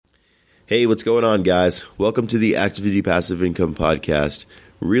Hey, what's going on, guys? Welcome to the Active Duty Passive Income Podcast.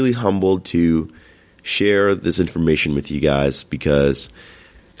 Really humbled to share this information with you guys because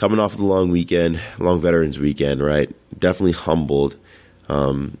coming off of the long Veterans Weekend, right? Definitely humbled,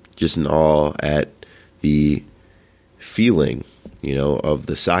 just in awe at the feeling, of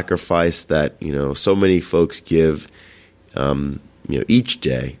the sacrifice that, so many folks give, each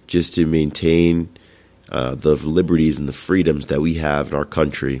day just to maintain the liberties and the freedoms that we have in our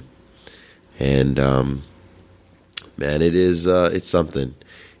country. And, man, it's something,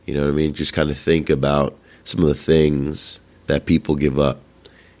 just kind of think about some of the things that people give up,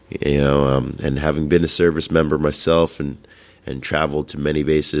 and having been a service member myself and traveled to many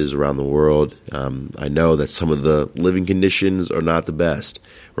bases around the world, I know that some of the living conditions are not the best,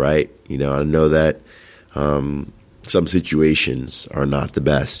 right? I know that, some situations are not the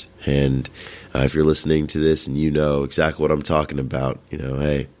best. And, if you're listening to this and you know exactly what I'm talking about,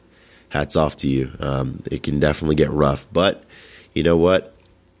 hey, hats off to you. It can definitely get rough, but you know what?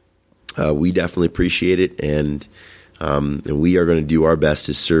 We definitely appreciate it, and we are going to do our best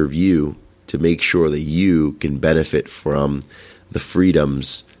to serve you to make sure that you can benefit from the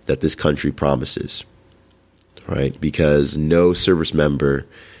freedoms that this country promises, right? Because no service member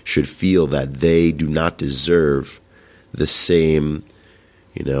should feel that they do not deserve the same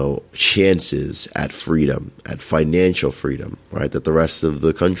chances at freedom, at financial freedom, right, that the rest of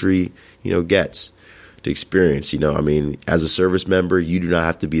the country, gets to experience. As a service member, you do not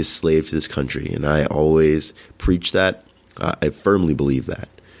have to be a slave to this country. And I always preach that. I firmly believe that,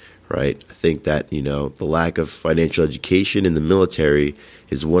 right? I think that, the lack of financial education in the military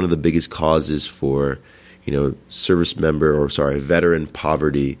is one of the biggest causes for, veteran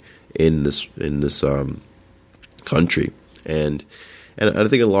poverty in this country. And I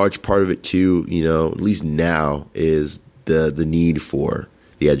think a large part of it too, at least now, is the need for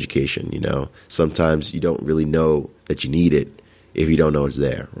the education. Sometimes you don't really know that you need it if you don't know it's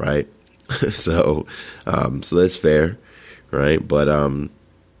there, right? so that's fair, right? But I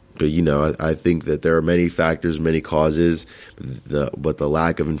think that there are many factors, many causes, but the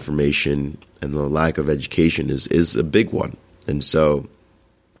lack of information and the lack of education is a big one. And so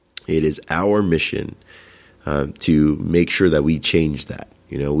it is our mission to make sure that we change that.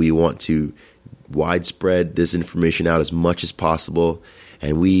 We want to widespread this information out as much as possible,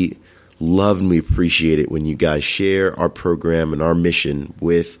 and we love and we appreciate it when you guys share our program and our mission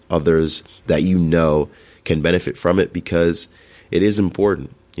with others that can benefit from it, because it is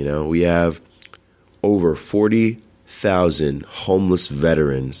important. We have over 40,000 homeless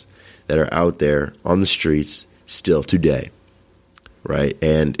veterans that are out there on the streets still today, right?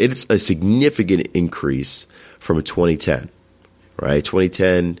 And it's a significant increase from 2010, right?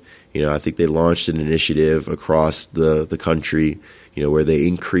 2010, I think they launched an initiative across the country, where they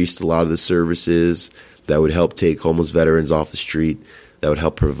increased a lot of the services that would help take homeless veterans off the street, that would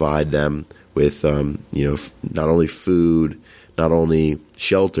help provide them with, not only food, not only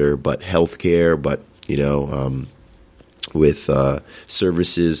shelter, but health care, but, with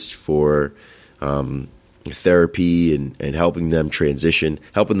services for therapy and helping them transition,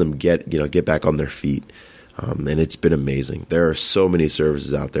 helping them get back on their feet. And it's been amazing. There are so many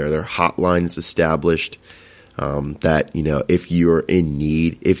services out there. There are hotlines established that, if you're in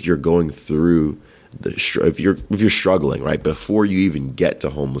need, if you're going through if you're struggling, right, before you even get to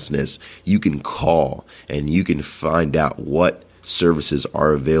homelessness, you can call and you can find out what services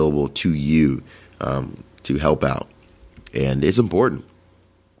are available to you to help out. And it's important.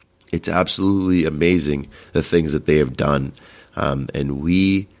 It's absolutely amazing the things that they have done. And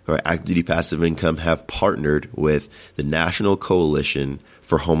we, Active Duty Passive Income, have partnered with the National Coalition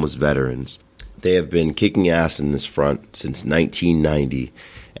for Homeless Veterans. They have been kicking ass in this front since 1990,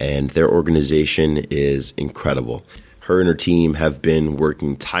 and their organization is incredible. Her and her team have been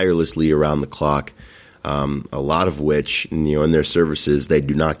working tirelessly around the clock, a lot of which, in their services, they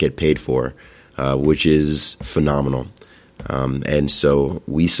do not get paid for, which is phenomenal. And so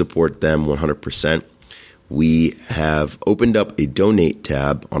we support them 100%. We have opened up a donate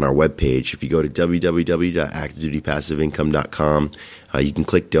tab on our webpage. If you go to www.activedutypassiveincome.com, you can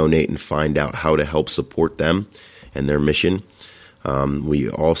click donate and find out how to help support them and their mission. We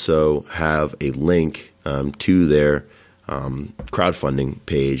also have a link to their crowdfunding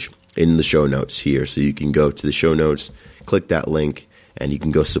page in the show notes here. So you can go to the show notes, click that link, and you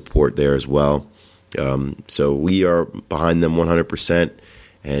can go support there as well. So we are behind them 100%,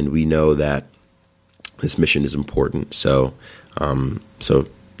 and we know that this mission is important. So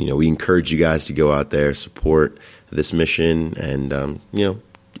we encourage you guys to go out there, support this mission, and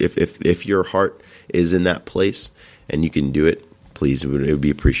if your heart is in that place and you can do it, please, it would be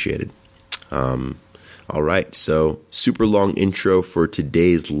appreciated. All right, so super long intro for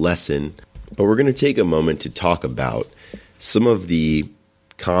today's lesson, but we're going to take a moment to talk about some of the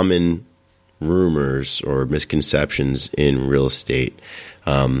common rumors or misconceptions in real estate.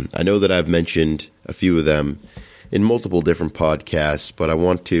 I know that I've mentioned a few of them in multiple different podcasts, but I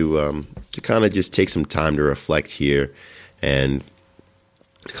want to kind of just take some time to reflect here and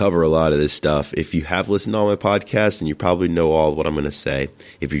cover a lot of this stuff. If you have listened to all my podcasts, then you probably know all of what I'm going to say.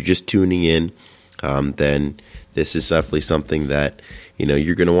 If you're just tuning in, then this is definitely something that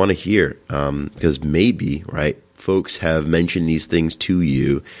you're going to want to hear, because maybe, right, folks have mentioned these things to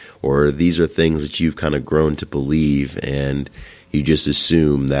you, or these are things that you've kind of grown to believe, and you just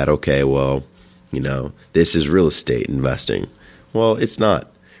assume that, okay, well, this is real estate investing. Well, it's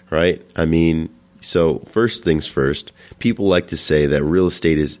not, right? I mean, so first things first, people like to say that real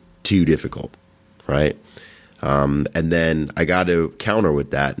estate is too difficult, right? And then I got to counter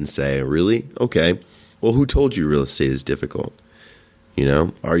with that and say, really? Okay. Well, who told you real estate is difficult?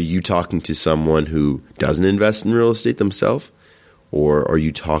 Are you talking to someone who doesn't invest in real estate themselves? Or are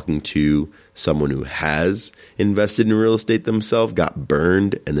you talking to someone who has invested in real estate themselves, got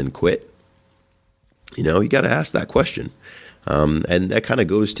burned, and then quit? You got to ask that question. And that kind of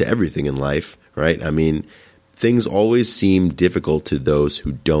goes to everything in life, right? I mean, things always seem difficult to those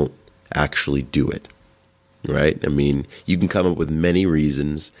who don't actually do it. Right? I mean, you can come up with many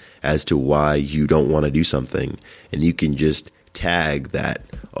reasons as to why you don't want to do something, and you can just tag that,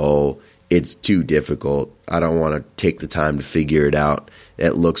 oh, it's too difficult. I don't want to take the time to figure it out.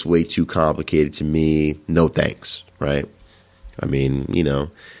 It looks way too complicated to me. No thanks. Right? I mean,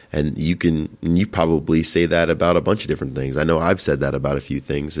 and you probably say that about a bunch of different things. I know I've said that about a few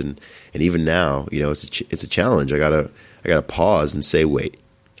things, and even now, it's a challenge. I gotta pause and say, wait,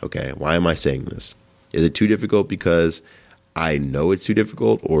 okay, why am I saying this? Is it too difficult because I know it's too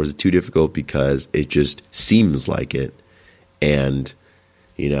difficult, or is it too difficult because it just seems like it, and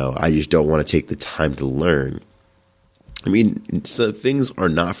I just don't want to take the time to learn? I mean, so things are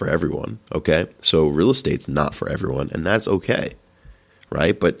not for everyone, okay? So real estate's not for everyone, and that's okay,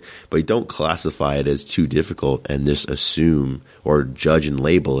 right? But don't classify it as too difficult and just assume or judge and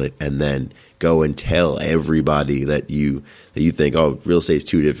label it, and then go and tell everybody that you think, oh, real estate is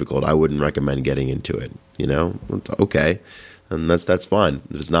too difficult, I wouldn't recommend getting into it. Okay, and that's fine.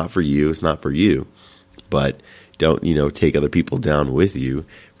 If it's not for you, it's not for you. But don't take other people down with you.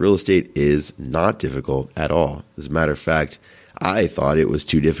 Real estate is not difficult at all. As a matter of fact, I thought it was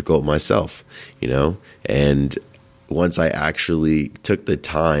too difficult myself. And once I actually took the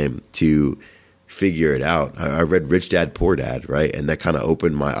time to figure it out, I read Rich Dad Poor Dad, right? And that kind of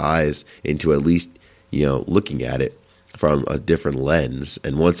opened my eyes into at least, looking at it from a different lens.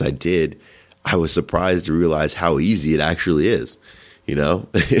 And once I did, I was surprised to realize how easy it actually is,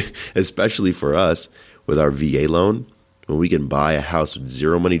 especially for us with our VA loan. When we can buy a house with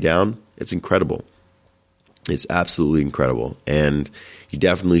zero money down, it's incredible. It's absolutely incredible. And you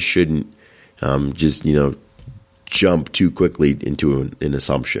definitely shouldn't just, jump too quickly into an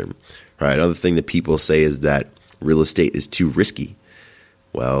assumption. Right. Another thing that people say is that real estate is too risky.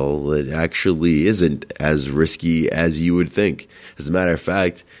 Well, it actually isn't as risky as you would think. As a matter of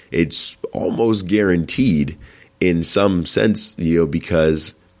fact, it's almost guaranteed in some sense,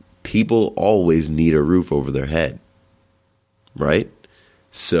 because people always need a roof over their head. Right?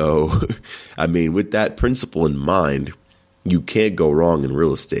 So, I mean, with that principle in mind, you can't go wrong in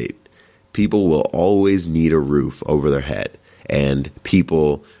real estate. People will always need a roof over their head, and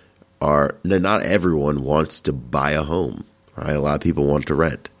not everyone wants to buy a home, right? A lot of people want to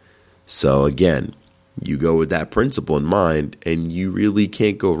rent. So again, you go with that principle in mind, and you really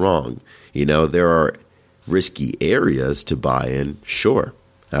can't go wrong. There are risky areas to buy in, sure,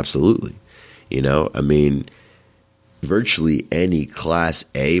 absolutely. I mean, virtually any Class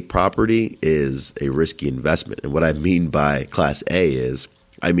A property is a risky investment. And what I mean by Class A is,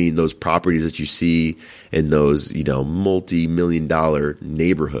 I mean those properties that you see in those, multi-million-dollar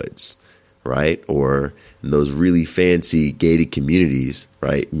neighborhoods, right? Or in those really fancy gated communities,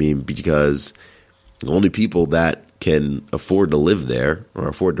 right? I mean, because the only people that can afford to live there or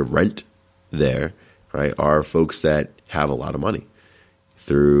afford to rent there, right, are folks that have a lot of money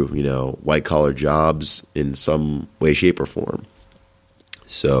through, white-collar jobs in some way, shape, or form.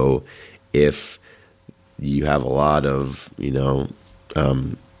 So if you have a lot of,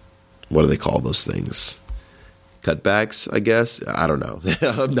 what do they call those things? Cutbacks, I guess. I don't know.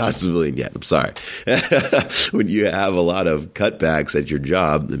 I'm not a civilian yet. I'm sorry. When you have a lot of cutbacks at your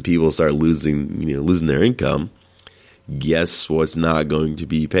job and people start losing their income, guess what's not going to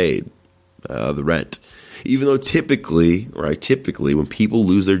be paid? The rent. even though typically when people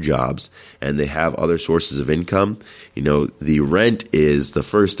lose their jobs and they have other sources of income, the rent is the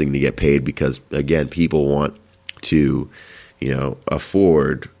first thing to get paid because, again, people want to,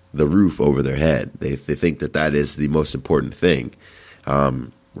 afford the roof over their head. They think that is the most important thing,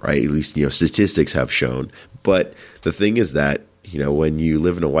 right? At least, statistics have shown. But the thing is that, when you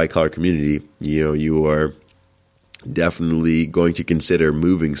live in a white-collar community, you are definitely going to consider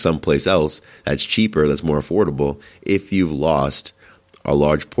moving someplace else that's cheaper, that's more affordable, if you've lost a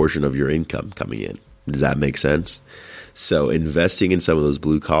large portion of your income coming in. Does that make sense? So investing in some of those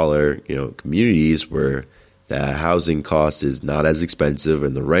blue-collar, communities where the housing cost is not as expensive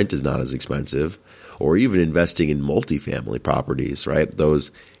and the rent is not as expensive, or even investing in multifamily properties, right?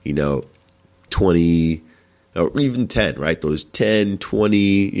 Those, 20 or even 10, right? Those 10,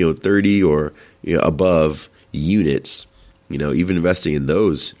 20, 30 or above units, even investing in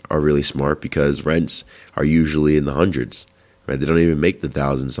those are really smart because rents are usually in the hundreds, right? They don't even make the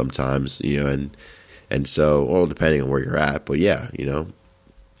thousands sometimes, and so, well, depending on where you're at, but yeah, a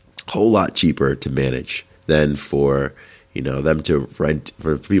whole lot cheaper to manage than for, them to rent,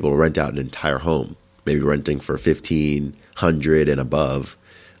 for people to rent out an entire home. Maybe renting for $1,500 and above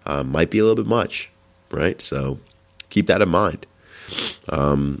might be a little bit much, right? So keep that in mind.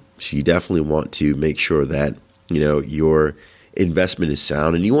 So you definitely want to make sure that, your investment is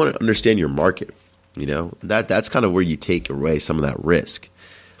sound and you want to understand your market. That's kind of where you take away some of that risk.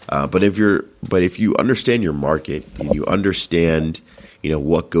 But if you understand your market and you understand,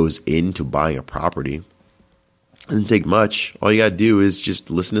 what goes into buying a property, it doesn't take much. All you got to do is just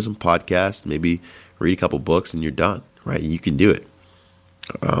listen to some podcasts, maybe read a couple books, and you're done, right? You can do it.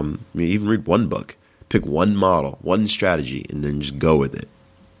 Even read one book, pick one model, one strategy, and then just go with it.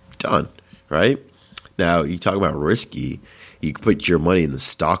 Done, right? Now, you talk about risky. You can put your money in the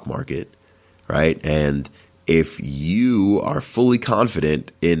stock market, right? And if you are fully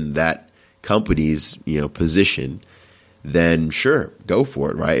confident in that company's, position, then sure, go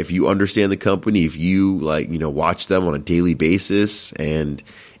for it, right? If you understand the company, if you watch them on a daily basis, and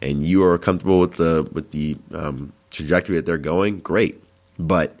you are comfortable with the trajectory that they're going, great.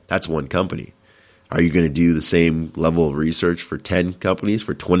 But that's one company. Are you going to do the same level of research for 10 companies,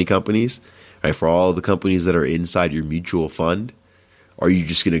 for 20 companies, right? For all the companies that are inside your mutual fund? Or are you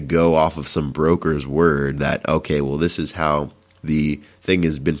just going to go off of some broker's word that, okay, well, this is how the thing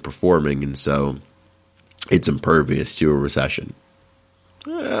has been performing, and so it's impervious to a recession?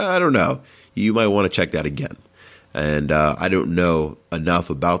 I don't know. You might want to check that again. And I don't know enough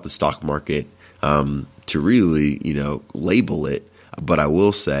about the stock market to really, label it. But I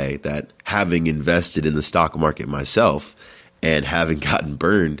will say that having invested in the stock market myself and having gotten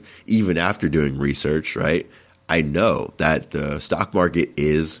burned even after doing research, right, I know that the stock market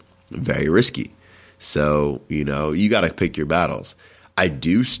is very risky. So, you got to pick your battles. I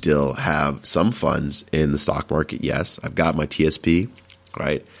do still have some funds in the stock market. Yes, I've got my TSP,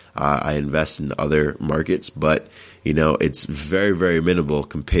 right? I invest in other markets, but, it's very, very minimal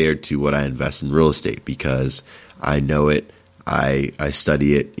compared to what I invest in real estate because I know it. I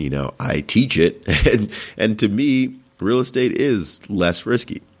study it, I teach it. And to me, real estate is less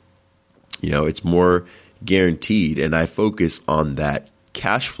risky. It's more guaranteed. And I focus on that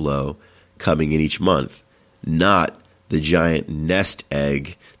cash flow coming in each month, not the giant nest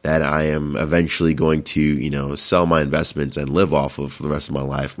egg that I am eventually going to, sell my investments and live off of for the rest of my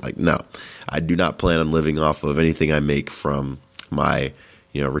life. Like, no, I do not plan on living off of anything I make from my,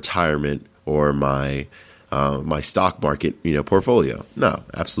 retirement or my stock market, portfolio. No,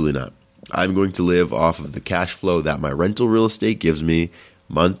 absolutely not. I'm going to live off of the cash flow that my rental real estate gives me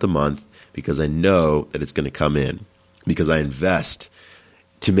month to month because I know that it's going to come in because I invest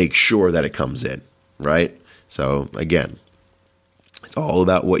to make sure that it comes in, right? So again, it's all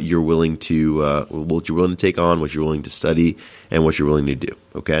about what you're willing to take on, what you're willing to study, and what you're willing to do.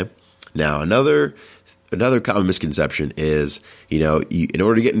 Okay. Now, another common misconception is, in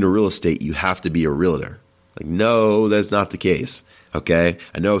order to get into real estate, you have to be a realtor. Like, no, that's not the case. Okay.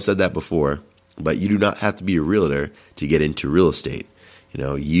 I know I've said that before, but you do not have to be a realtor to get into real estate.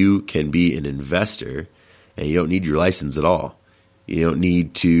 You can be an investor and you don't need your license at all. You don't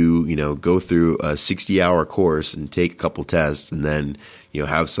need to, go through a 60-hour course and take a couple tests and then,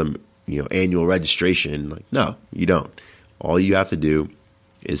 have some, annual registration. Like, no, you don't. All you have to do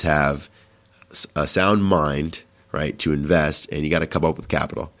is have a sound mind, right, to invest, and you got to come up with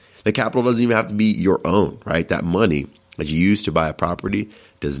capital. The capital doesn't even have to be your own, right? That money that you use to buy a property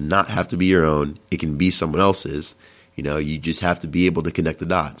does not have to be your own. It can be someone else's. You just have to be able to connect the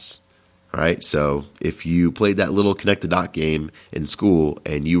dots, right? So if you played that little connect the dot game in school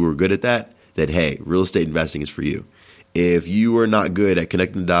and you were good at that, then hey, real estate investing is for you. If you are not good at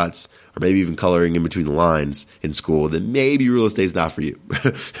connecting the dots or maybe even coloring in between the lines in school, then maybe real estate is not for you.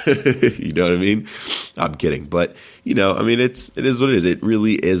 You know what I mean? I'm kidding. But, it is what it is. It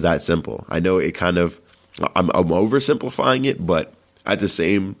really is that simple. I know it kind of, I'm oversimplifying it, but at the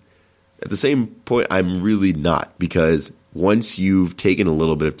same point, I'm really not, because once you've taken a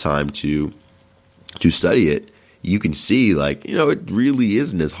little bit of time to study it, you can see it really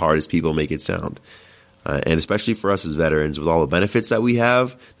isn't as hard as people make it sound. And especially for us as veterans, with all the benefits that we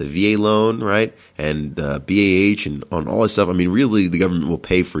have, the VA loan, right, and the BAH and on all this stuff, really the government will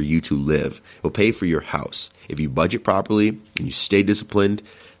pay for you to live. It will pay for your house. If you budget properly and you stay disciplined,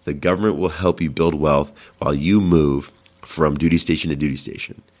 the government will help you build wealth while you move from duty station to duty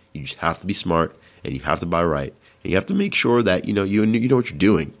station. You just have to be smart, and you have to buy right. And you have to make sure that, you know what you're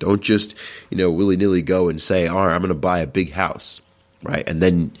doing. Don't just, willy-nilly go and say, all right, I'm going to buy a big house, right? And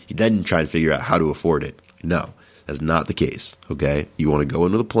then try and figure out how to afford it. No, that's not the case, okay? You want to go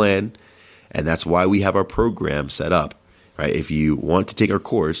in with a plan, and that's why we have our program set up, right? If you want to take our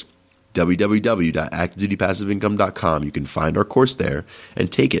course, www.activedutypassiveincome.com, you can find our course there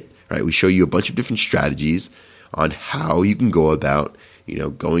and take it, right? We show you a bunch of different strategies on how you can go about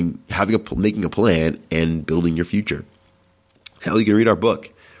making a plan and building your future. Hell, you can read our book,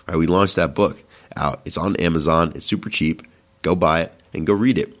 right? We launched that book out. It's on Amazon. It's super cheap. Go buy it and go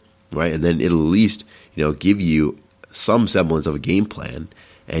read it, right? And then it'll at least, give you some semblance of a game plan,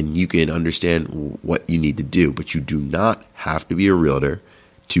 and you can understand what you need to do. But you do not have to be a realtor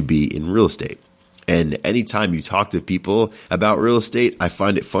to be in real estate. And anytime you talk to people about real estate, I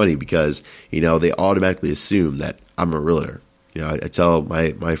find it funny because, they automatically assume that I'm a realtor. I tell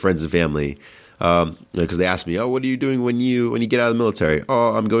my friends and family, because they ask me, oh, what are you doing when you get out of the military?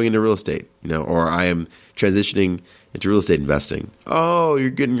 Oh, I'm going into real estate, or I am transitioning into real estate investing. Oh,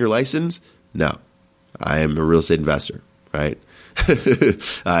 you're getting your license? No, I am a real estate investor, right?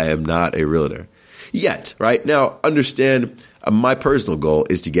 I am not a realtor yet, right? Now, understand my personal goal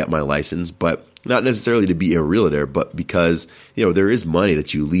is to get my license, but not necessarily to be a realtor, but because, there is money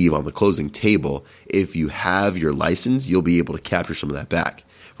that you leave on the closing table. If you have your license, you'll be able to capture some of that back,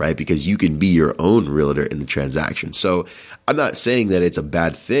 right? Because you can be your own realtor in the transaction. So I'm not saying that it's a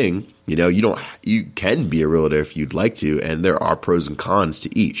bad thing. You can be a realtor if you'd like to, and there are pros and cons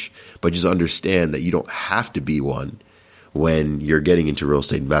to each, but just understand that you don't have to be one when you're getting into real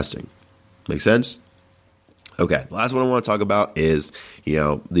estate investing. Make sense? Okay, the last one I want to talk about is,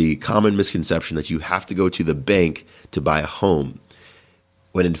 the common misconception that you have to go to the bank to buy a home,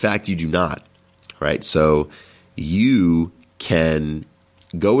 when in fact you do not, right? So you can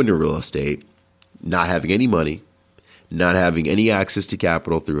go into real estate not having any money, not having any access to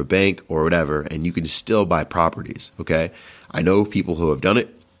capital through a bank or whatever, and you can still buy properties, okay? I know people who have done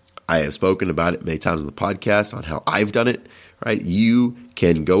it. I have spoken about it many times on the podcast on how I've done it, right? You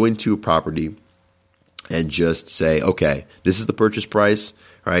can go into a property and just say, okay, this is the purchase price,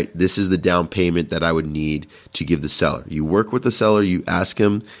 right? This is the down payment that I would need to give the seller. You work with the seller, you ask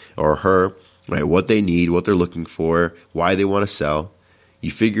him or her, right, what they need, what they're looking for, why they want to sell.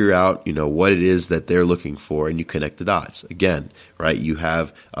 You figure out, what it is that they're looking for, and you connect the dots. Again, right, you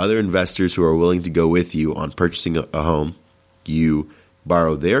have other investors who are willing to go with you on purchasing a home. You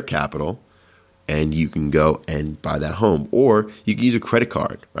borrow their capital, and you can go and buy that home. Or you can use a credit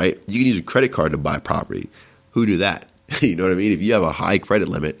card, right? You can use a credit card to buy property. Who knew that? You know what I mean? If you have a high credit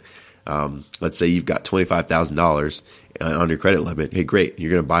limit, let's say you've got $25,000 on your credit limit. Hey, great.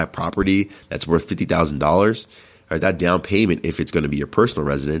 You're going to buy a property that's worth $50,000. Right, that down payment, if it's going to be your personal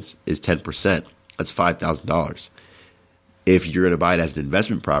residence, is 10%. That's $5,000. If you're going to buy it as an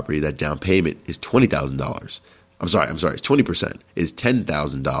investment property, that down payment is $20,000. I'm sorry, it's 20%. It's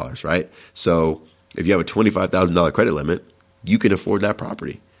 $10,000, right? So if you have a $25,000 credit limit, you can afford that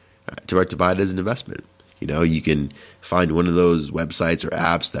property to buy it as an investment. You can find one of those websites or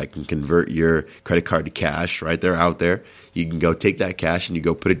apps that can convert your credit card to cash, right? They're out there. You can go take that cash and you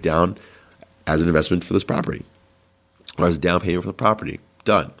go put it down as an investment for this property or as a down payment for the property.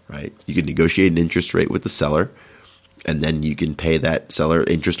 Done, right? You can negotiate an interest rate with the seller, and then you can pay that seller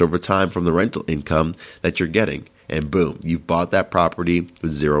interest over time from the rental income that you're getting. And boom, you've bought that property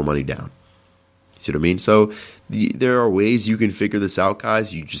with zero money down. See what I mean? So there are ways you can figure this out,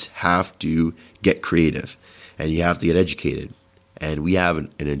 guys. You just have to get creative, and you have to get educated. And we have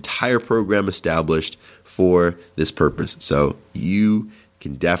an entire program established for this purpose. So you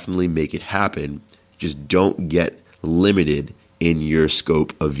can definitely make it happen. Just don't get limited in your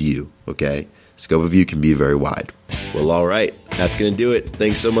scope of view, okay? Scope of view can be very wide. Well, all right. That's going to do it.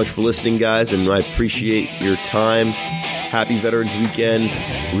 Thanks so much for listening, guys, and I appreciate your time. Happy Veterans Weekend.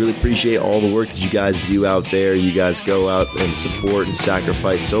 Really appreciate all the work that you guys do out there. You guys go out and support and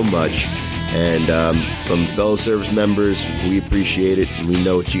sacrifice so much. And from fellow service members, we appreciate it. And we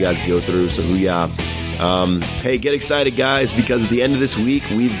know what you guys go through, so hoo-yah. Hey, get excited, guys, because at the end of this week,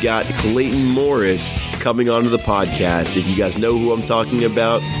 we've got Clayton Morris coming onto the podcast. If you guys know who I'm talking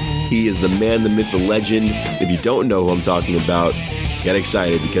about, he is the man, the myth, the legend. If you don't know who I'm talking about, get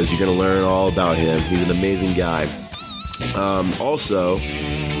excited because you're going to learn all about him. He's an amazing guy. Also,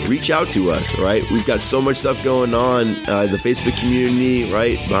 reach out to us, right? We've got so much stuff going on, the Facebook community,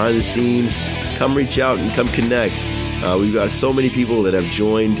 right? Behind the scenes. Come reach out and come connect. We've got so many people that have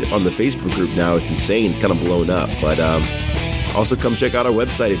joined on the Facebook group now. It's insane. It's kind of blown up. But also come check out our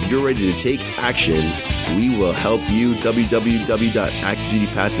website. If you're ready to take action, we will help you.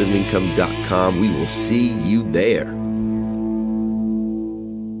 www.activedutypassiveincome.com. We will see you there.